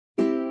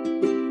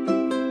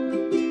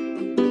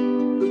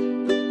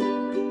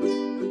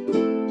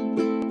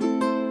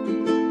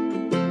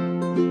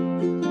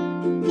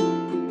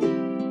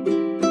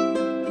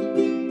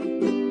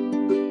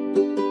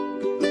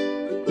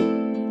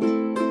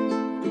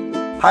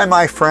Hi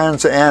my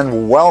friends,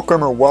 and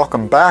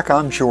welcome back.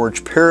 I'm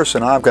George Pierce,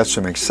 and I've got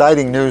some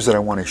exciting news that I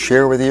want to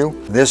share with you.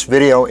 This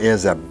video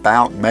is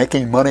about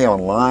making money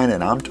online,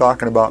 and I'm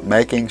talking about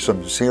making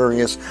some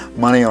serious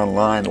money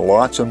online,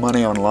 lots of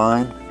money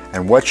online.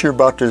 And what you're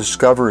about to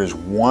discover is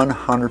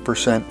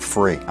 100%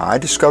 free. I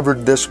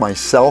discovered this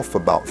myself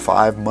about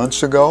 5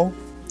 months ago,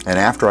 and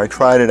after I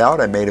tried it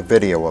out, I made a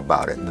video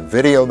about it. And the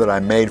video that I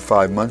made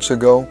 5 months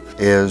ago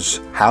is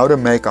how to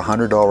make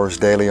 $100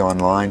 daily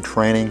online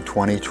training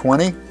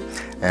 2020,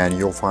 and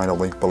you'll find a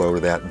link below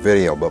to that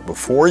video. But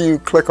before you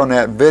click on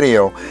that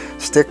video,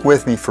 stick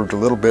with me for a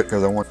little bit,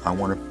 because I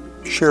want to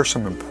share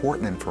some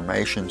important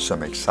information,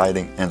 some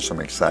exciting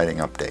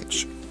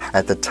updates.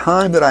 At the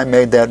time that I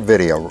made that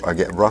video,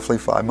 again, roughly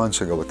 5 months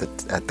ago,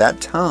 at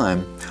that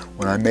time,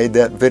 when I made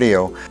that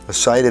video, the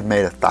site had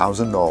made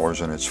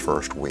 $1,000 in its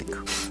first week.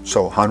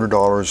 So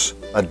 $100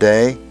 a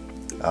day,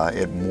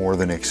 it more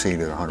than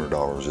exceeded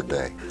 $100 a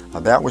day.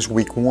 Now, that was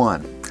week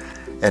 1.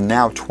 And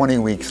now 20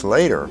 weeks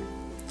later,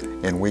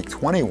 in week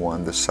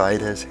 21, the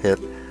site has hit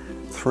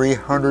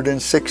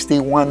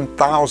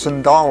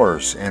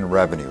 $361,000 in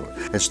revenue.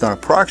 It's done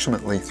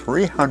approximately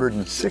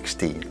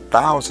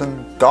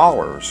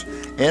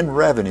 $360,000 in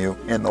revenue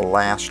in the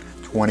last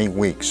 20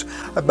 weeks,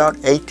 about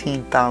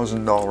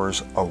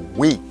 $18,000 a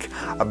week,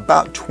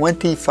 about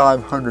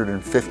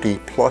 $2,550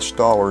 plus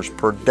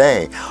per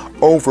day,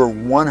 over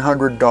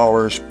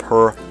 $100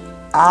 per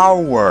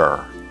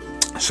hour.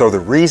 So the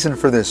reason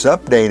for this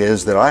update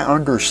is that I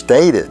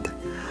understated.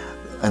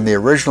 In the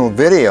original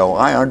video,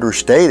 I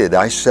understated.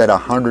 I said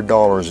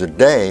 $100 a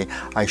day.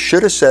 I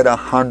should have said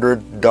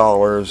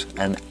 $100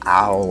 an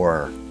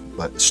hour.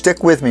 But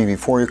stick with me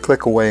before you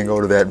click away and go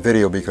to that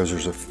video, because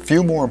there's a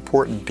few more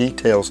important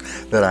details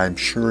that I'm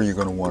sure you're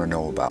going to want to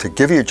know about. To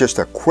give you just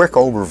a quick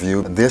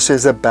overview, this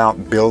is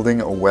about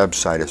building a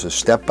website. It's a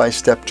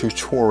step-by-step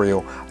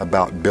tutorial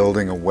about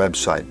building a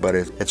website, but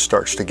it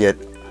starts to get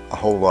a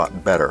whole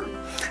lot better,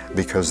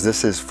 because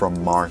this is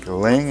from Mark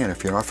Ling. And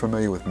if you're not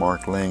familiar with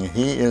Mark Ling,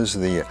 he is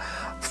the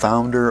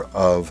founder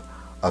of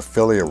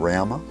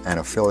Affiliarama, and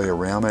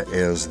Affiliarama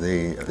is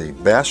the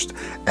best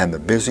and the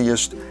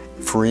busiest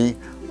free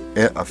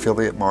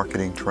affiliate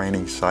marketing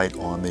training site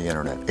on the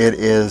internet. It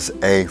is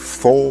a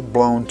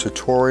full-blown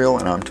tutorial,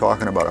 and I'm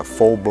talking about a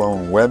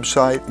full-blown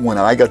website. When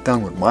I got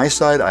done with my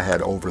site, I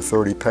had over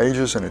 30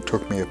 pages, and it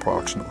took me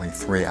approximately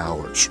 3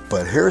 hours.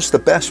 But here's the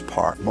best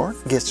part. Mark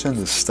gets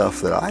into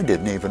stuff that I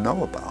didn't even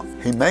know about.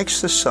 He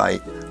makes the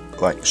site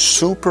like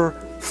super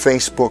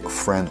Facebook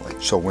friendly.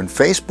 So when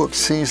Facebook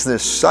sees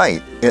this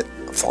site, it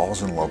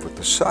falls in love with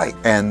the site.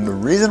 And the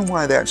reason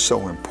why that's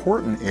so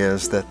important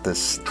is that the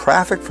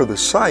traffic for the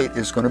site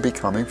is going to be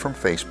coming from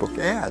Facebook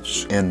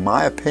ads. In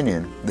my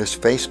opinion, this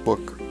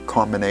Facebook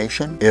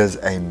combination is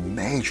a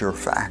major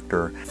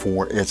factor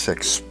for its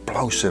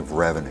explosive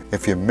revenue.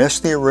 If you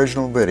missed the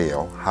original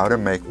video, how to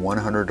make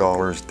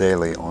 $100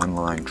 daily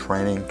online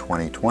training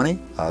 2020,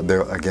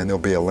 there'll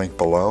be a link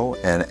below.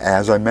 And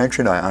as I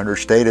mentioned, I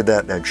understated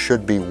that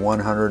should be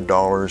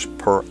 $100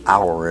 per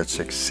hour. It's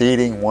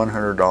exceeding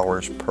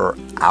 $100 per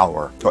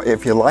hour. So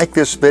if you like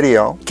this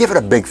video, give it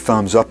a big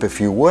thumbs up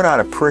if you would. I'd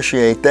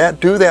appreciate that.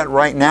 Do that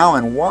right now.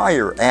 And while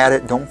you're at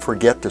it, don't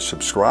forget to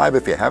subscribe.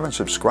 If you haven't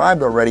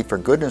subscribed already, for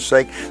goodness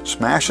sake,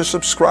 smash the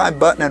subscribe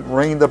button and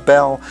ring the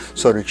bell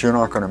so that you're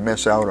not going to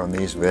miss out on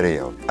these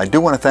videos. I do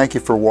want to thank you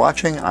for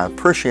watching. I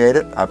appreciate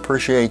it. I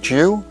appreciate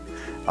you.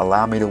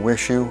 Allow me to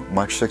wish you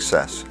much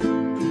success.